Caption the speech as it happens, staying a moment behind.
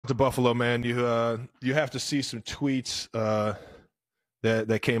to Buffalo, man. You have to see some tweets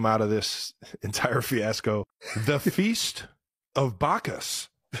that came out of this entire fiasco. The Feast of Bacchus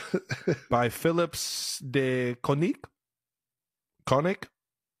by Philips de Konik,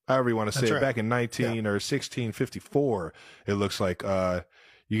 however you want to say it. Right. Back in 19 or 1654, it looks like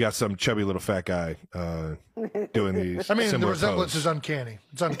you got some chubby little fat guy doing these. I mean, the resemblance poses. is uncanny.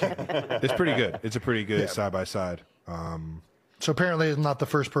 It's uncanny. It's pretty good. It's a pretty good side by side. So apparently, he's not the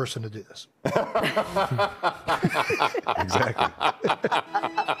first person to do this. Exactly.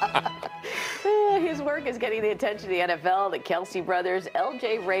 His work is getting the attention of the NFL. The Kelsey brothers.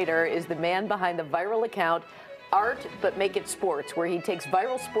 L.J. Rader is the man behind the viral account Art But Make It Sports, where he takes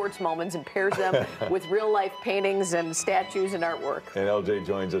viral sports moments and pairs them with real-life paintings and statues and artwork. And LJ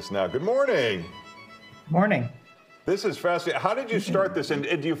joins us now. Good morning. Morning. This is fascinating. How did you start this? And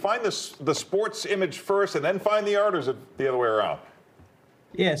do you find the sports image first and then find the art, or is it the other way around?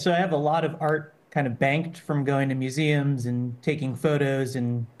 Yeah, so I have a lot of art kind of banked from going to museums and taking photos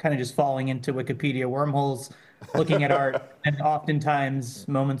and kind of just falling into Wikipedia wormholes, looking at art. And oftentimes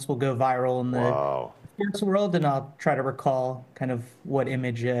moments will go viral in the sports world, and I'll try to recall kind of what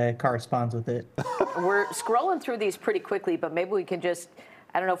image corresponds with it. We're scrolling through these pretty quickly, but maybe we can just,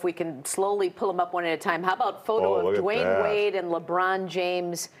 I don't know if we can slowly pull them up one at a time. How about photo of Dwayne Wade and LeBron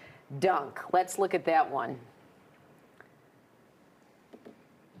James dunk? Let's look at that one.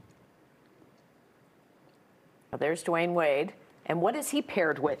 Well, there's Dwayne Wade. And what is he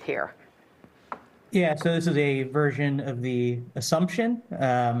paired with here? Yeah, so this is a version of the Assumption.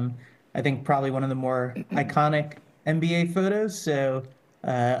 I think probably one of the more iconic NBA photos. So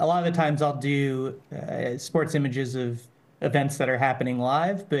a lot of the times I'll do sports images of events that are happening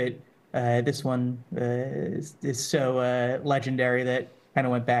live, but this one is so legendary that kind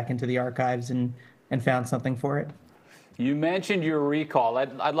of went back into the archives and found something for it. You mentioned your recall.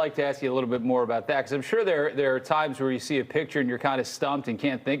 I'd like to ask you a little bit more about that, because I'm sure there are times where you see a picture and you're kind of stumped and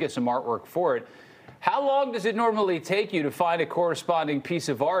can't think of some artwork for it. How long does it normally take you to find a corresponding piece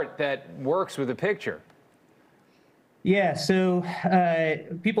of art that works with a picture? Yeah, so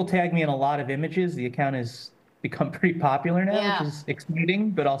people tag me in a lot of images. The account has become pretty popular now, which is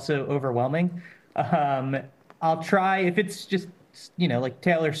exciting, but also overwhelming. I'll try, if it's just, like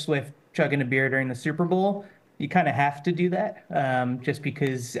Taylor Swift chugging a beer during the Super Bowl, you kind of have to do that, just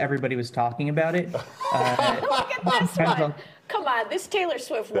because everybody was talking about it. Look at this one. Come on, this Taylor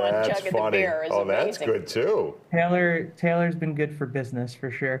Swift one chugging the beer is amazing. That's good too. Taylor's been good for business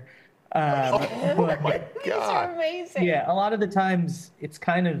for sure. Oh my God. These are amazing. Yeah, a lot of the times it's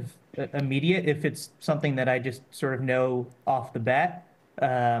kind of immediate if it's something that I just sort of know off the bat.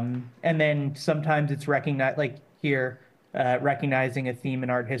 And then sometimes it's recognizing a theme in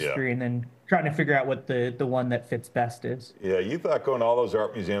art history and then trying to figure out what the one that fits best is. Yeah, you thought going to all those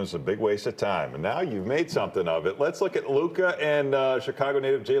art museums was a big waste of time, and now you've made something of it. Let's look at Luka and Chicago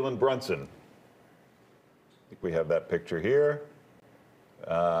native Jalen Brunson. I think we have that picture here.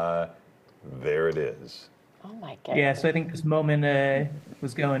 There it is. Oh my God. Yeah, so I think this moment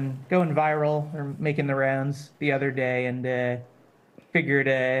was going viral or making the rounds the other day, and figured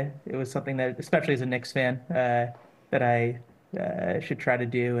it was something that, especially as a Knicks fan, that I should try to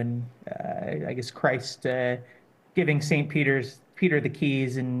do. And I guess Christ giving Peter the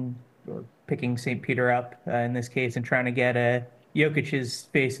keys or picking St. Peter up in this case, and trying to get Jokic's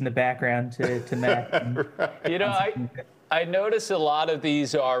face in the background to match. I notice a lot of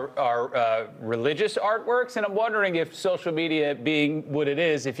these are religious artworks, and I'm wondering if social media being what it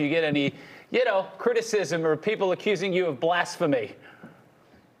is, if you get any, criticism or people accusing you of blasphemy.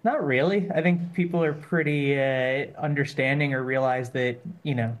 Not really. I think people are pretty understanding, or realize that,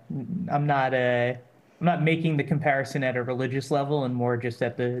 I'm not making the comparison at a religious level, and more just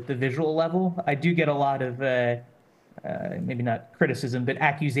at the visual level. I do get a lot of maybe not criticism, but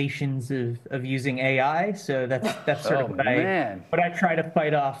accusations of using AI. So that's sort of what I try to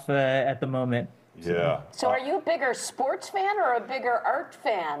fight off at the moment. Yeah. So are you a bigger sports fan or a bigger art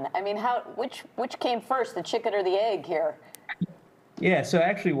fan? I mean, which came first, the chicken or the egg here? Yeah, so I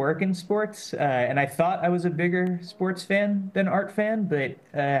actually work in sports, and I thought I was a bigger sports fan than art fan, but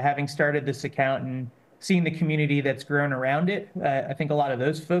having started this account and seeing the community that's grown around it, I think a lot of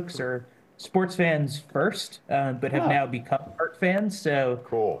those folks are sports fans first, but have now become art fans. So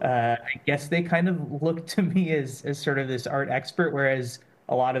cool. I guess they kind of look to me as sort of this art expert, whereas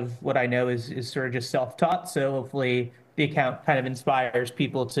a lot of what I know is sort of just self-taught. So hopefully the account kind of inspires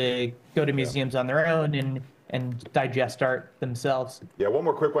people to go to museums on their own and digest art themselves. Yeah, one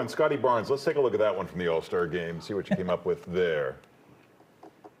more quick one. Scotty Barnes, let's take a look at that one from the All-Star game, see what you came up with there.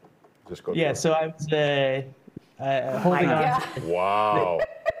 Just go. Yeah, so I was holding on. Wow.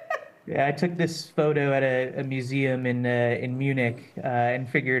 Yeah, I took this photo at a museum in Munich and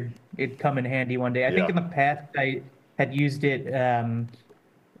figured it'd come in handy one day. I think in the past I had used it.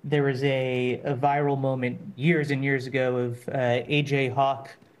 There was a viral moment years and years ago of AJ Hawk.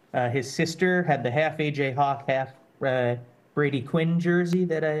 His sister had the half AJ Hawk, half Brady Quinn jersey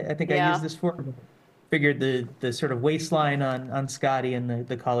that I think I used this for. Figured the sort of waistline on Scotty and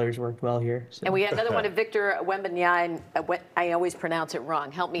the colors worked well here. So. And we had another one of Victor Wembanyama. I always pronounce it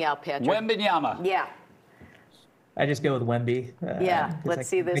wrong. Help me out, Patrick. Wembanyama. Yeah. I just go with Wemby. Let's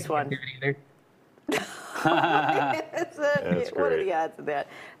see this one. What are the odds of that?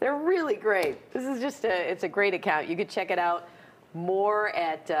 They're really great. This is just it's a great account. You can check it out more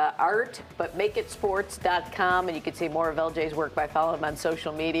at artbutmakeitsports.com, and you can see more of LJ's work by following him on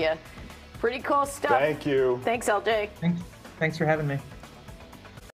social media. Pretty cool stuff. Thank you. Thanks, LJ. Thanks for having me.